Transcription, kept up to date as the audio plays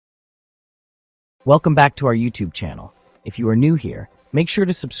Welcome back to our YouTube channel. If you are new here, make sure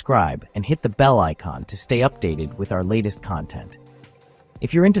to subscribe and hit the bell icon to stay updated with our latest content.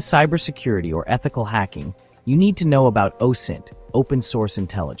 If you're into cybersecurity or ethical hacking, you need to know about OSINT, Open Source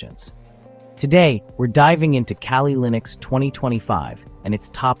Intelligence. Today, we're diving into Kali Linux 2025 and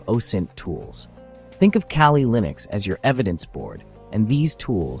its top OSINT tools. Think of Kali Linux as your evidence board and these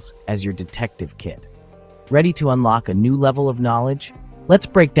tools as your detective kit. Ready to unlock a new level of knowledge? Let's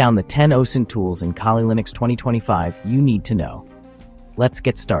break down the 10 OSINT tools in Kali Linux 2025 you need to know. Let's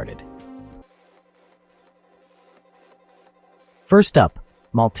get started. First up,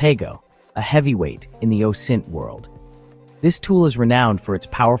 Maltego, a heavyweight in the OSINT world. This tool is renowned for its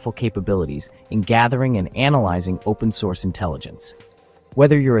powerful capabilities in gathering and analyzing open source intelligence.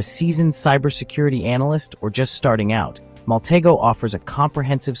 Whether you're a seasoned cybersecurity analyst or just starting out, Maltego offers a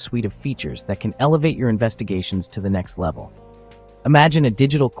comprehensive suite of features that can elevate your investigations to the next level. Imagine a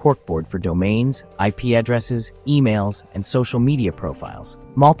digital corkboard for domains, IP addresses, emails, and social media profiles.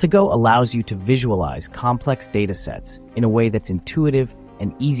 Maltego allows you to visualize complex data sets in a way that's intuitive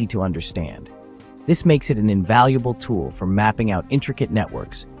and easy to understand. This makes it an invaluable tool for mapping out intricate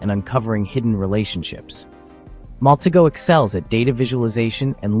networks and uncovering hidden relationships. Maltego excels at data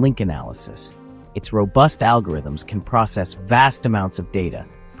visualization and link analysis. Its robust algorithms can process vast amounts of data,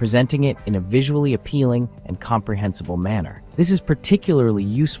 presenting it in a visually appealing and comprehensible manner. This is particularly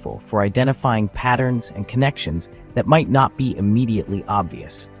useful for identifying patterns and connections that might not be immediately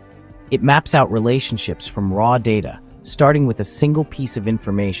obvious. It maps out relationships from raw data, starting with a single piece of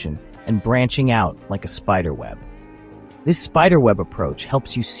information and branching out like a spider web. This spider web approach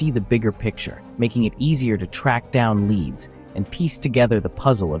helps you see the bigger picture, making it easier to track down leads and piece together the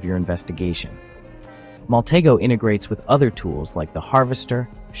puzzle of your investigation. Maltego integrates with other tools like the Harvester,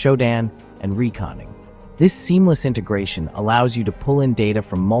 Shodan, and recon-ng. This seamless integration allows you to pull in data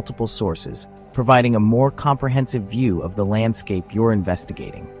from multiple sources, providing a more comprehensive view of the landscape you're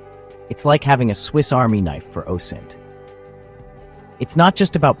investigating. It's like having a Swiss Army knife for OSINT. It's not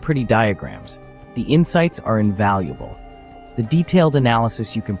just about pretty diagrams. The insights are invaluable. The detailed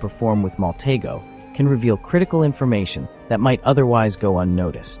analysis you can perform with Maltego can reveal critical information that might otherwise go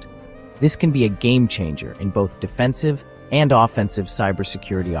unnoticed. This can be a game changer in both defensive and offensive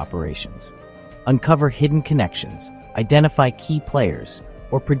cybersecurity operations. Uncover hidden connections, identify key players,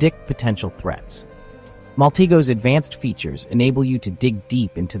 or predict potential threats. Maltego's advanced features enable you to dig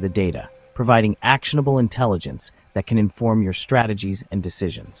deep into the data, providing actionable intelligence that can inform your strategies and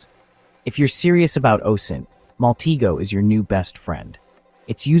decisions. If you're serious about OSINT, Maltego is your new best friend.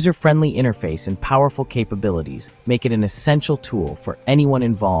 Its user-friendly interface and powerful capabilities make it an essential tool for anyone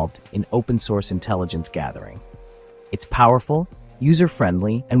involved in open-source intelligence gathering. It's powerful,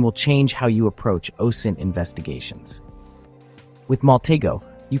 user-friendly, and will change how you approach OSINT investigations. With Maltego,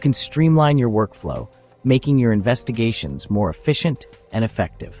 you can streamline your workflow, making your investigations more efficient and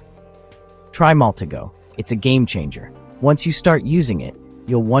effective. Try Maltego. It's a game changer. Once you start using it,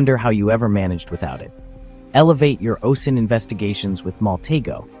 you'll wonder how you ever managed without it. Elevate your OSINT investigations with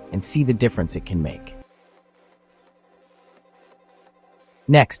Maltego and see the difference it can make.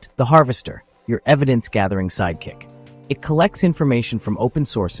 Next, the Harvester, your evidence-gathering sidekick. It collects information from open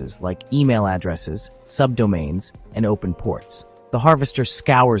sources like email addresses, subdomains, and open ports. The Harvester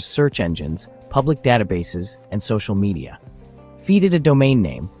scours search engines, public databases, and social media. Feed it a domain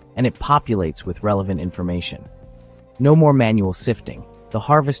name, and it populates with relevant information. No more manual sifting. The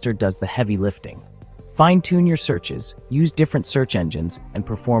Harvester does the heavy lifting. Fine-tune your searches, use different search engines, and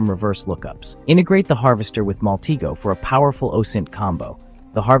perform reverse lookups. Integrate the Harvester with Maltego for a powerful OSINT combo.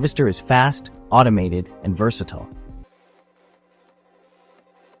 The Harvester is fast, automated, and versatile.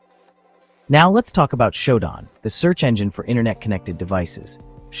 Now let's talk about Shodan, the search engine for internet-connected devices.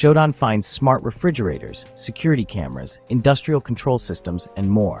 Shodan finds smart refrigerators, security cameras, industrial control systems, and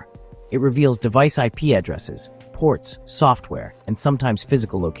more. It reveals device IP addresses, ports, software, and sometimes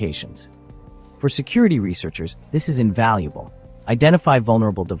physical locations. For security researchers, this is invaluable. Identify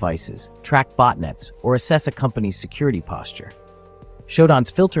vulnerable devices, track botnets, or assess a company's security posture. Shodan's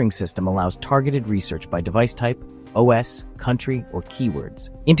filtering system allows targeted research by device type, OS, country, or keywords.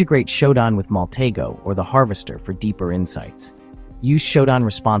 Integrate Shodan with Maltego or the Harvester for deeper insights. Use Shodan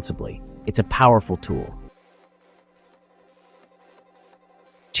responsibly. It's a powerful tool.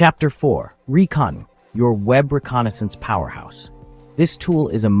 Chapter 4. Recon, your web reconnaissance powerhouse. This tool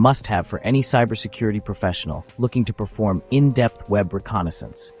is a must-have for any cybersecurity professional looking to perform in-depth web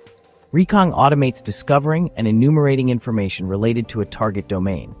reconnaissance. Recon automates discovering and enumerating information related to a target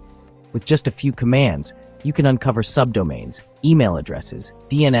domain. With just a few commands, you can uncover subdomains, email addresses,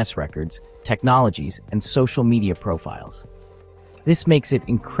 DNS records, technologies, and social media profiles. This makes it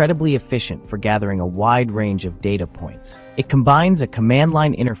incredibly efficient for gathering a wide range of data points. It combines a command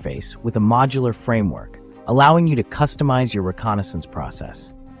line interface with a modular framework, allowing you to customize your reconnaissance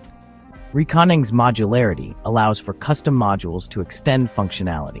process. Recon-ng's modularity allows for custom modules to extend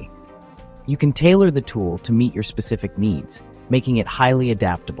functionality. You can tailor the tool to meet your specific needs, making it highly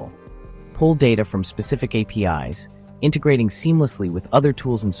adaptable. Pull data from specific APIs, integrating seamlessly with other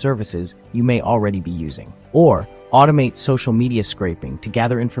tools and services you may already be using. Or automate social media scraping to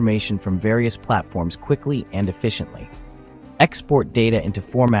gather information from various platforms quickly and efficiently. Export data into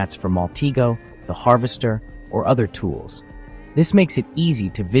formats from Maltego, the Harvester, or other tools. This makes it easy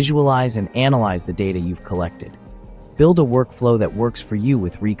to visualize and analyze the data you've collected. Build a workflow that works for you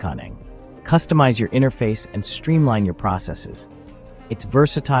with recon-ng. Customize your interface and streamline your processes. It's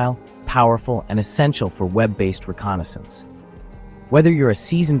versatile, powerful, and essential for web-based reconnaissance. Whether you're a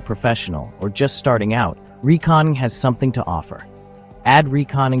seasoned professional or just starting out, recon-ng has something to offer. Add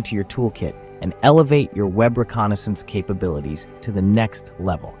recon-ng to your toolkit and elevate your web reconnaissance capabilities to the next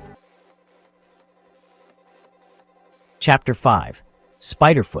level. Chapter 5.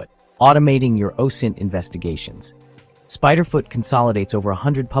 Spiderfoot, automating your OSINT investigations. Spiderfoot consolidates over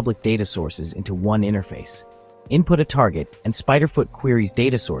 100 public data sources into one interface. Input a target, and Spiderfoot queries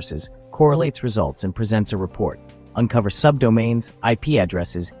data sources, correlates results, and presents a report. Uncover subdomains, IP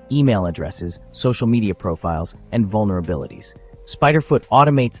addresses, email addresses, social media profiles, and vulnerabilities. Spiderfoot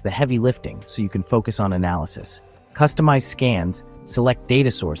automates the heavy lifting so you can focus on analysis. Customize scans, select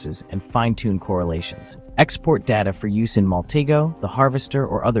data sources, and fine-tune correlations. Export data for use in Maltego, the Harvester,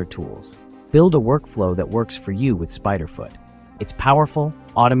 or other tools. Build a workflow that works for you with Spiderfoot. It's powerful,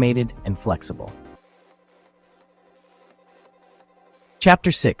 automated, and flexible.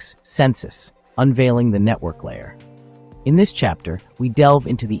 Chapter 6. Census, Unveiling the Network Layer. In this chapter, we delve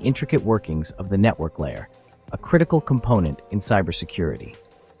into the intricate workings of the network layer, a critical component in cybersecurity.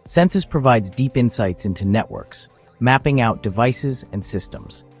 Census provides deep insights into networks, mapping out devices and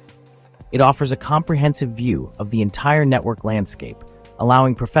systems. It offers a comprehensive view of the entire network landscape,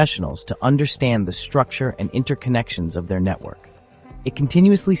 allowing professionals to understand the structure and interconnections of their network. It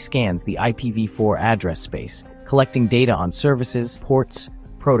continuously scans the IPv4 address space, collecting data on services, ports,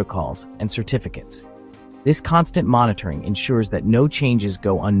 protocols, and certificates. This constant monitoring ensures that no changes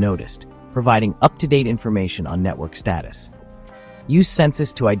go unnoticed, providing up-to-date information on network status. Use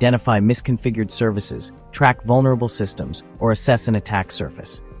Census to identify misconfigured services, track vulnerable systems, or assess an attack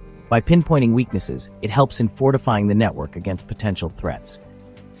surface. By pinpointing weaknesses, it helps in fortifying the network against potential threats.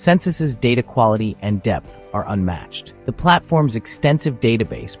 Census's data quality and depth are unmatched. The platform's extensive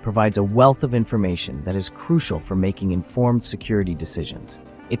database provides a wealth of information that is crucial for making informed security decisions.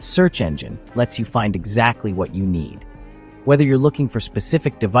 Its search engine lets you find exactly what you need. Whether you're looking for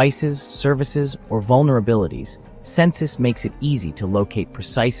specific devices, services, or vulnerabilities, Census makes it easy to locate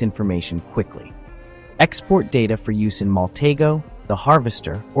precise information quickly. Export data for use in Maltego, the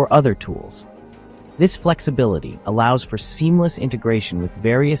Harvester, or other tools. This flexibility allows for seamless integration with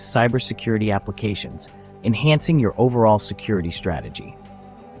various cybersecurity applications, enhancing your overall security strategy.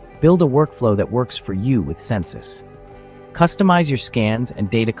 Build a workflow that works for you with Census. Customize your scans and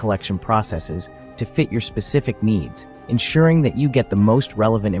data collection processes to fit your specific needs, ensuring that you get the most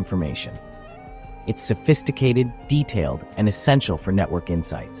relevant information. It's sophisticated, detailed, and essential for network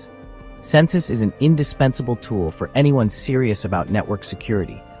insights. Census is an indispensable tool for anyone serious about network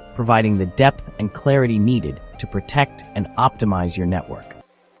security, providing the depth and clarity needed to protect and optimize your network.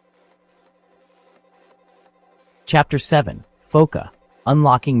 Chapter 7. FOCA,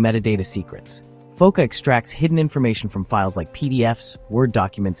 Unlocking Metadata Secrets. FOCA extracts hidden information from files like PDFs, Word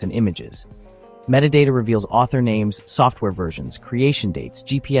documents, and images. Metadata reveals author names, software versions, creation dates,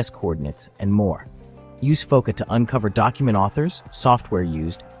 GPS coordinates, and more. Use FOCA to uncover document authors, software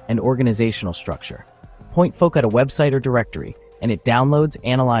used, and organizational structure. Point FOCA at a website or directory, and it downloads,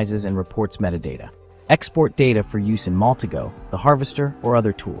 analyzes, and reports metadata. Export data for use in Maltego, the Harvester, or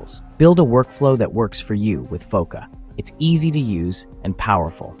other tools. Build a workflow that works for you with FOCA. It's easy to use and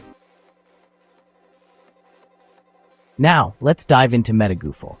powerful. Now, let's dive into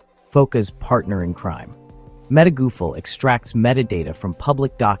Metagoofle, FOCA's partner in crime. Metagoofle extracts metadata from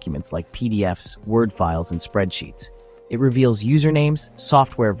public documents like PDFs, Word files, and spreadsheets. It reveals usernames,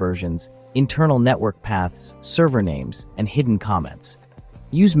 software versions, internal network paths, server names, and hidden comments.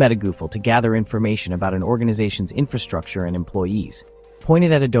 Use Metagoofle to gather information about an organization's infrastructure and employees. Point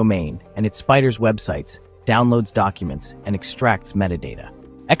it at a domain, and it spiders websites, downloads documents, and extracts metadata.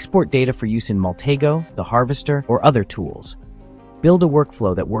 Export data for use in Maltego, the Harvester, or other tools. Build a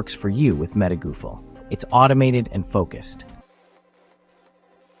workflow that works for you with Metagoofle. It's automated and focused.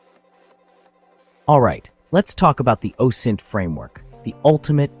 Alright, Let's talk about the OSINT framework, the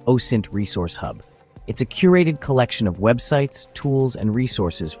ultimate OSINT resource hub. It's a curated collection of websites, tools, and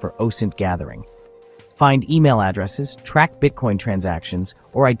resources for OSINT gathering. Find email addresses, track Bitcoin transactions,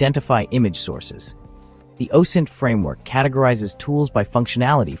 or identify image sources. The OSINT framework categorizes tools by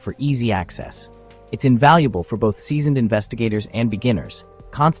functionality for easy access. It's invaluable for both seasoned investigators and beginners,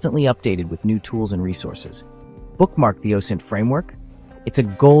 constantly updated with new tools and resources. Bookmark the OSINT framework. It's a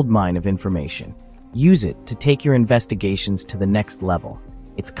goldmine of information. Use it to take your investigations to the next level.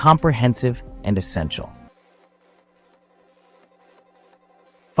 It's comprehensive and essential.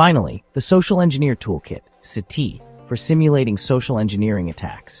 Finally, the Social Engineer Toolkit, SETI, for simulating social engineering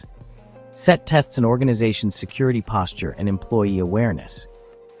attacks. SET tests an organization's security posture and employee awareness.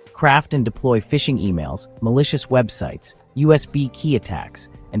 Craft and deploy phishing emails, malicious websites, USB key attacks,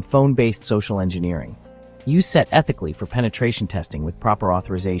 and phone-based social engineering. Use SET ethically for penetration testing with proper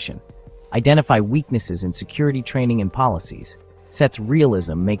authorization. Identify weaknesses in security training and policies. SET's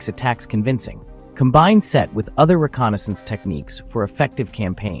realism makes attacks convincing. Combine SET with other reconnaissance techniques for effective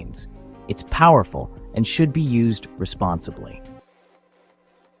campaigns. It's powerful and should be used responsibly.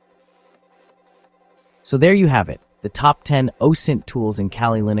 So there you have it, the top 10 OSINT tools in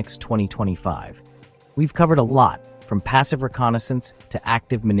Kali Linux 2025. We've covered a lot, from passive reconnaissance to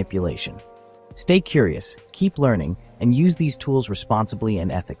active manipulation. Stay curious, keep learning, and use these tools responsibly and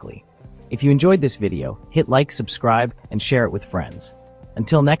ethically. If you enjoyed this video, hit like, subscribe, and share it with friends.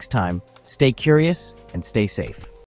 Until next time, stay curious and stay safe.